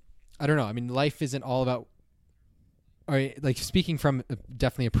don't know. I mean, life isn't all about, or like speaking from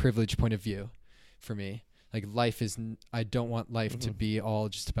definitely a privileged point of view for me. Like life is, I don't want life to Mhm. be all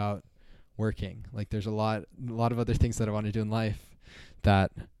just about working. Like there's a lot of other things that I want to do in life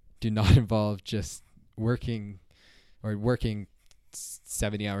that do not involve just working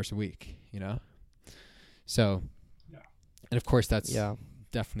 70 hours a week, So, Yeah. and of course that's Yeah.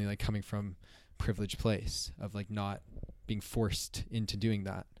 definitely like coming from a privileged place of like not being forced into doing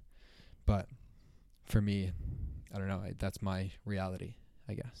that. But for me, I don't know, that's my reality,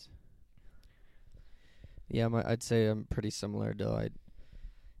 I guess. Yeah, I'd say I'm pretty similar, though.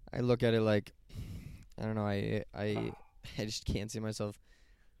 I look at it like, I don't know, I just can't see myself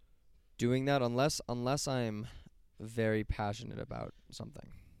doing that unless I'm very passionate about something.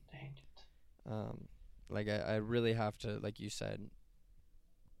 Dang it. Like I really have to, like you said,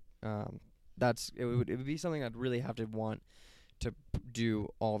 it would be something I'd really have to want to do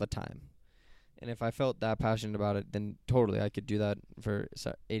all the time. And if I felt that passionate about it, then totally I could do that for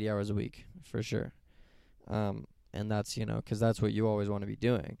 80 hours a week for sure. And that's, 'cause that's what you always want to be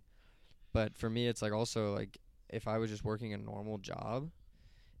doing. But for me, it's like also like if I was just working a normal job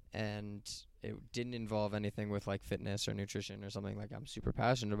and it didn't involve anything with like fitness or nutrition or something like I'm super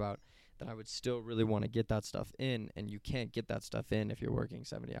passionate about, then I would still really want to get that stuff in, and you can't get that stuff in if you're working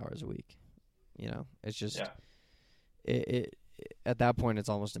 70 hours a week. It's just Yeah. it at that point it's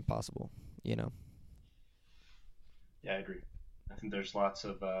almost impossible, Yeah, I agree. I think there's lots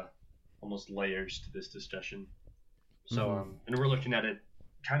of almost layers to this discussion. So, Mhm. and we're looking at it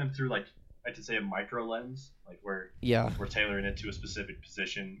kind of through like I could say a micro lens, like where Yeah, we're tailoring it to a specific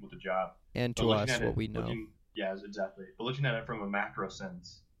position with a job. and But to looking us at what it, we know. yeah, exactly. But looking at it from a macro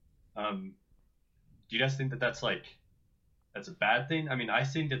sense, do you guys think that that's a bad thing? I mean, I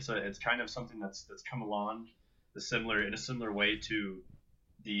think it's kind of something that's come along in a similar way to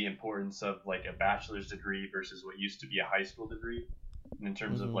the importance of like a bachelor's degree versus what used to be a high school degree. And in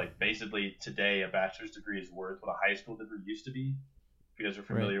terms of Mhm. like basically today a bachelor's degree is worth what a high school degree used to be. If you guys are Right.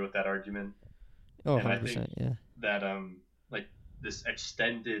 familiar with that argument. Oh, And I 100%, think yeah. that like this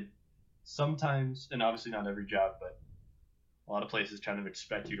extended sometimes, and obviously not every job, but a lot of places kind of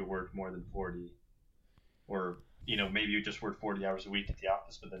expect you to work more than 40, or maybe you just work 40 hours a week at the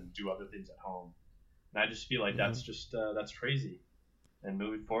office but then do other things at home. And I just feel like that's Mhm. just that's crazy. And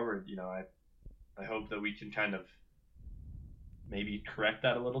moving forward, I hope that we can kind of maybe correct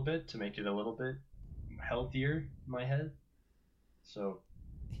that a little bit to make it a little bit healthier in my head. So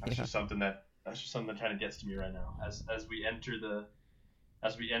That's just something that kind of gets to me right now. As we enter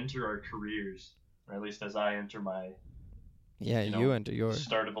our careers, or at least as I enter my you enter yours.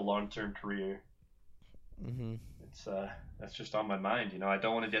 Start of a long-term career. Mm-hmm. It's that's just on my mind. I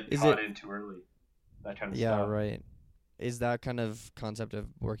don't want to get caught in too early. That kind of stuff. Yeah, right. Is that kind of concept of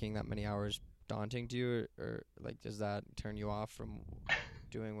working that many hours daunting to you, or like does that turn you off from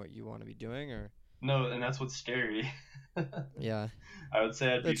doing what you want to be doing, or? No, and that's what's scary. Yeah. I would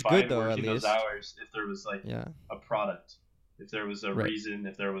say I'd be It's fine good, though, working at those least. hours if there was like a product, if there was a reason,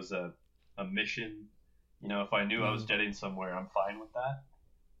 if there was a mission. If I knew I was getting somewhere, I'm fine with that.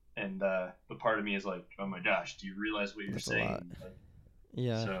 And but part of me is like, oh my gosh, do you realize what you're saying? Like,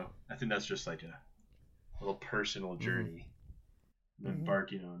 yeah. So I think that's just like a little personal journey I'm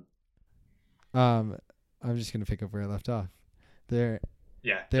embarking on. I'm just gonna pick up where I left off.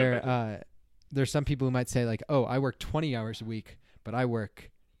 There's some people who might say like, oh, I work 20 hours a week, but I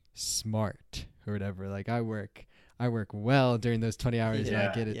work smart or whatever. Like I work well during those 20 hours and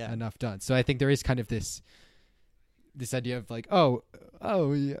I get it enough done. So I think there is kind of this idea of like, oh,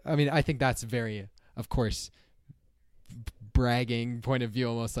 yeah. I mean, I think that's very, of course, bragging point of view,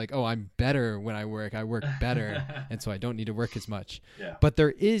 almost like, oh, I'm better when I work better. And so I don't need to work as much. Yeah. But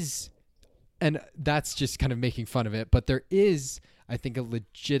there is, and that's just kind of making fun of it. But there is, I think, a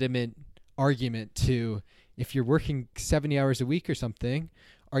legitimate argument to, if you're working 70 hours a week or something,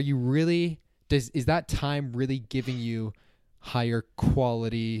 are you really, is that time really giving you higher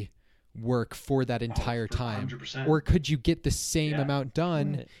quality work for that entire time? 100%. Or could you get the same amount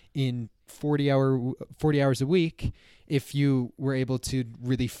done in 40 hours a week if you were able to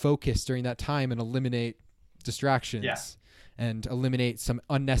really focus during that time and eliminate distractions and eliminate some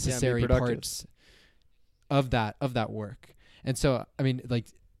unnecessary parts of that work? And so, I mean, like,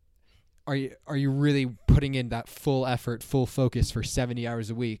 are you really putting in that full effort, full focus for 70 hours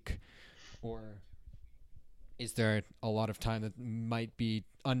a week? Or is there a lot of time that might be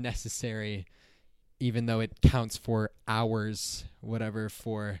unnecessary, even though it counts for hours, whatever,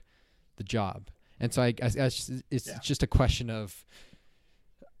 for the job? And so I guess it's just a question of,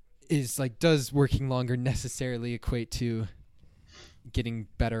 does working longer necessarily equate to getting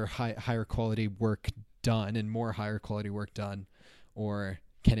better, higher quality work done and more higher quality work done, or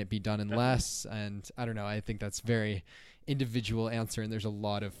can it be done in less? And I don't know. I think that's very individual answer, and there's a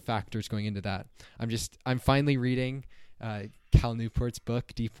lot of factors going into that. I'm finally reading Cal Newport's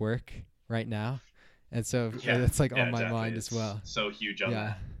book Deep Work right now, and so that's like on my mind as well. So huge on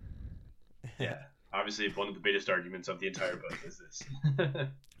that. Yeah, obviously one of the biggest arguments of the entire book is this.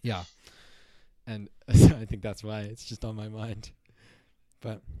 Yeah, and so I think that's why it's just on my mind.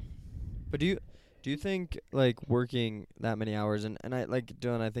 But do you think like working that many hours, and I like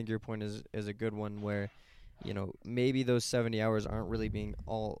Dylan, I think your point is a good one, where maybe those 70 hours aren't really being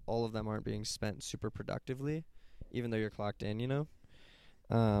all of them aren't being spent super productively, even though you're clocked in,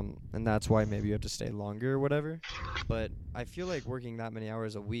 and that's why maybe you have to stay longer or whatever. But I feel like working that many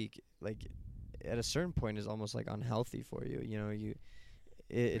hours a week, like at a certain point, is almost like unhealthy for you.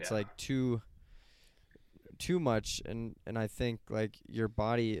 It's like too much, and I think like your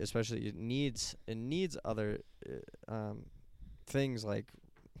body, especially, it needs other things, like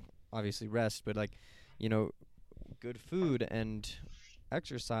obviously rest, but like good food and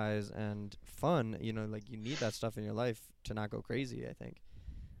exercise and fun. Like you need that stuff in your life to not go crazy, I think.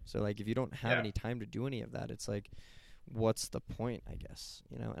 So like if you don't have any time to do any of that, it's like, what's the point, I guess?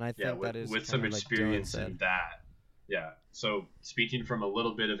 And I think that is with some experience in that. Yeah. So speaking from a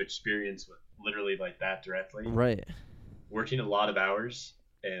little bit of experience with literally like that directly. Right. Working a lot of hours,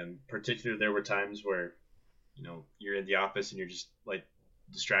 and particularly there were times where, you're in the office and you're just like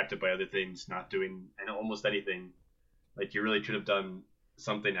distracted by other things, not doing almost anything. Like you really could have done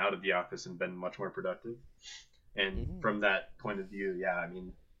something out of the office and been much more productive. And from that point of view, I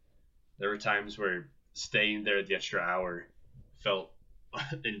mean, there were times where staying there the extra hour felt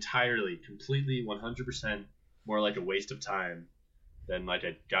entirely, completely, 100% more like a waste of time than like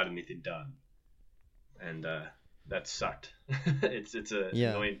I got anything done. And that sucked. It's an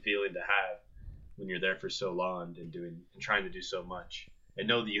annoying feeling to have when you're there for so long and trying to do so much, and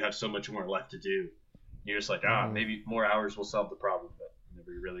know that you have so much more left to do. You're just like, maybe more hours will solve the problem, but it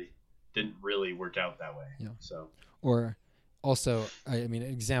didn't really work out that way. Yeah. So, or also, I mean,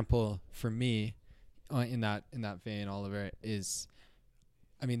 an example for me in that vein, Oliver, is,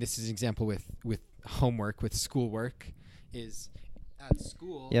 I mean, this is an example with homework, with schoolwork, is at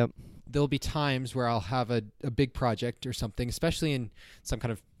school. Yep. There'll be times where I'll have a big project or something, especially in some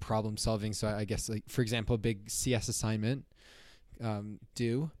kind of problem solving. So I guess, like, for example, a big CS assignment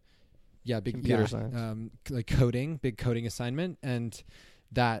big computer science. Like big coding assignment. And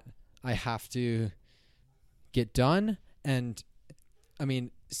that I have to get done. And I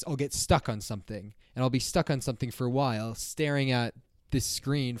mean, I'll get stuck on something, and I'll be stuck on something for a while, staring at this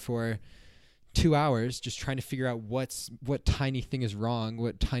screen for 2 hours, just trying to figure out what tiny thing is wrong,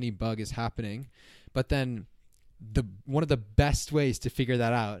 what tiny bug is happening. But then one of the best ways to figure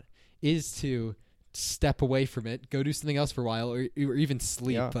that out is to step away from it, go do something else for a while, or even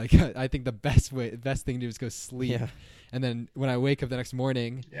sleep. Yeah. Like I think the best thing to do is go sleep. Yeah. And then when I wake up the next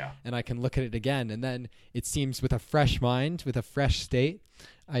morning, and I can look at it again, and then it seems with a fresh mind, with a fresh state,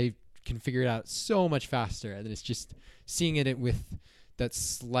 I can figure it out so much faster. And then it's just seeing it with that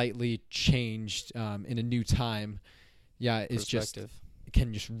slightly changed in a new time. Yeah, it's just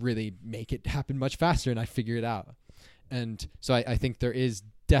can just really make it happen much faster, and I figure it out. And so I think there is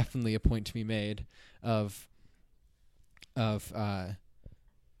definitely a point to be made of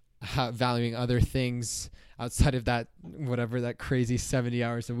valuing other things outside of that, whatever, that crazy 70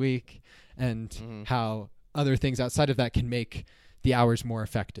 hours a week, and how other things outside of that can make the hours more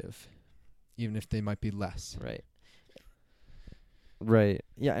effective, even if they might be less. Right.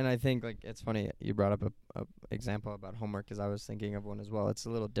 Yeah, and I think, like, it's funny you brought up a example about homework, because I was thinking of one as well. It's a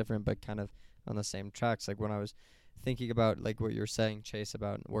little different, but kind of on the same tracks. Like, when I was thinking about, like, what you're saying, Chase,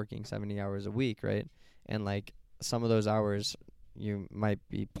 about working 70 hours a week, right? And, like, some of those hours you might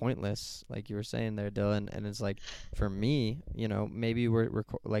be pointless, like you were saying there, Dylan. And it's like, for me, you know, maybe we're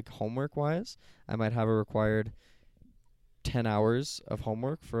like, homework-wise, I might have a required 10 hours of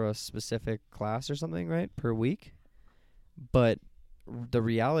homework for a specific class or something, right, per week. But the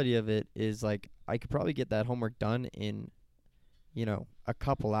reality of it is, like, I could probably get that homework done in, you know, a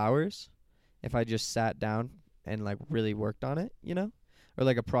couple hours if I just sat down and, like, really worked on it, you know, or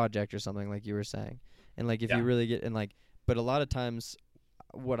like a project or something, like you were saying. And, like, if you really get, and, like, but a lot of times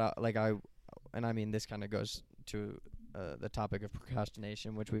and I mean, this kind of goes to the topic of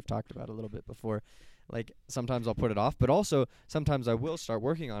procrastination, which we've talked about a little bit before. Like, sometimes I'll put it off, but also sometimes I will start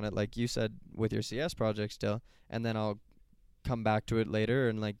working on it, like you said with your CS project still, and then I'll come back to it later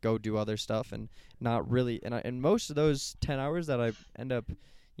and, like, go do other stuff, and not really. And most of those 10 hours that I end up,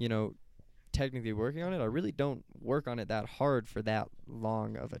 you know, technically working on it, I really don't work on it that hard for that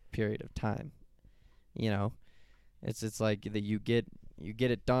long of a period of time. You know, it's like that you get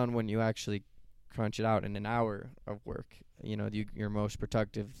it done when you actually crunch it out in an hour of work. You know, you're most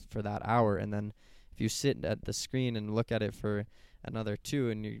productive for that hour, and then if you sit at the screen and look at it for another 2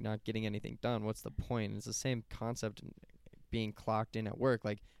 and you're not getting anything done, what's the point? It's the same concept in being clocked in at work.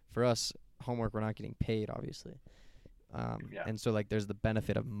 Like, for us, homework, we're not getting paid, obviously. And so, like, there's the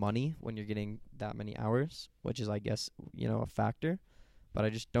benefit of money when you're getting that many hours, which is, I guess, you know, a factor. But I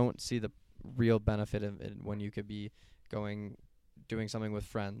just don't see the real benefit of it when you could be doing something with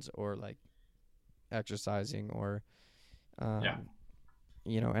friends, or, like, exercising, or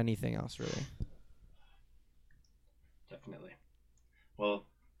you know, anything else really. Definitely. Well,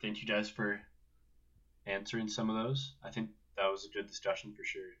 thank you guys for answering some of those. I think that was a good discussion for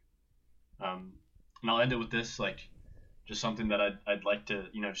sure. And I'll end it with this, like, just something that I'd like to,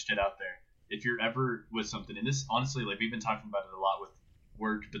 you know, just get out there. If you're ever with something, and this, honestly, like, we've been talking about it a lot with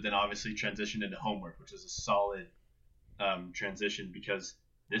work, but then obviously transitioned into homework, which is a solid transition, because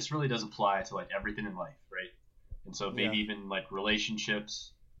this really does apply to, like, everything in life, right? And so maybe even, like,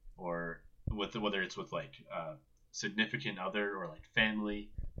 relationships, or whether it's with, like, significant other, or, like,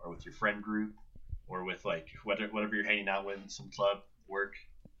 family, or with your friend group, or with, like, whatever you're hanging out with, some club, work,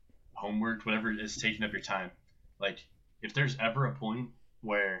 homework, whatever is taking up your time. Like, if there's ever a point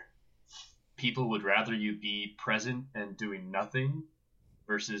where people would rather you be present and doing nothing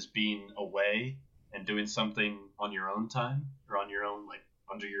versus being away and doing something on your own time, or on your own, like,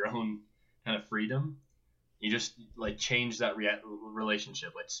 under your own kind of freedom, you just, like, change that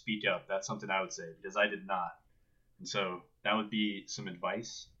relationship. Like, speak up. That's something I would say, because I did not. And so that would be some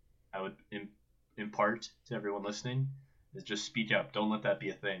advice I would impart to everyone listening, is just speak up. Don't let that be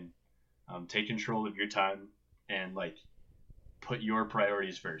a thing. Take control of your time, and, like, put your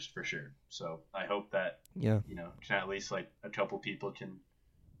priorities first, for sure. So I hope that, you know, can at least, like, a couple people can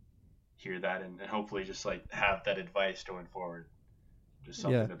hear that, and hopefully just, like, have that advice going forward. Just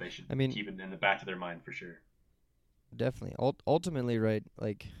something that they should keep it in the back of their mind, for sure. Definitely. Ultimately, right,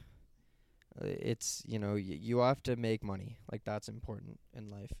 like, it's, you know, you have to make money. Like, that's important in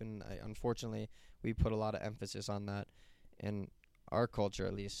life. And unfortunately, we put a lot of emphasis on that in our culture,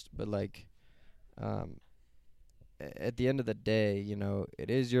 at least. But, like, at the end of the day, you know, it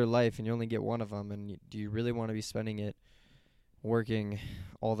is your life, and you only get one of them. And do you really want to be spending it working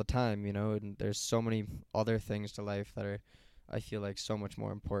all the time, you know? And there's so many other things to life that are, I feel like, so much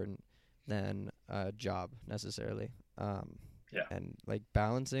more important than a job, necessarily. Yeah. And like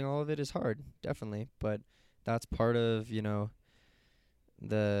balancing all of it is hard, definitely, but that's part of, the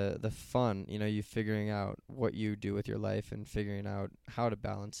fun, you figuring out what you do with your life and figuring out how to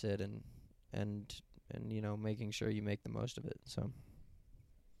balance it and making sure you make the most of it. So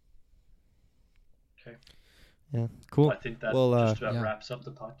Okay. Yeah, cool. I think that Well, just about yeah. wraps up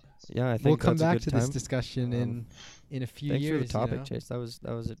the podcast. Yeah, I think We'll come that's a back good to time. this discussion in a few Thanks years. for the topic, Chase. That was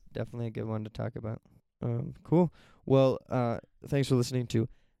definitely a good one to talk about. Cool. Well, thanks for listening to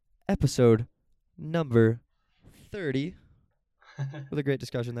episode number 30 with a great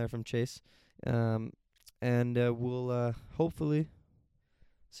discussion there from Chase. And we'll hopefully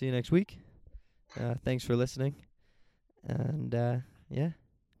see you next week. Thanks for listening. And yeah,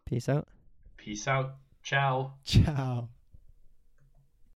 peace out. Peace out. Ciao. Ciao.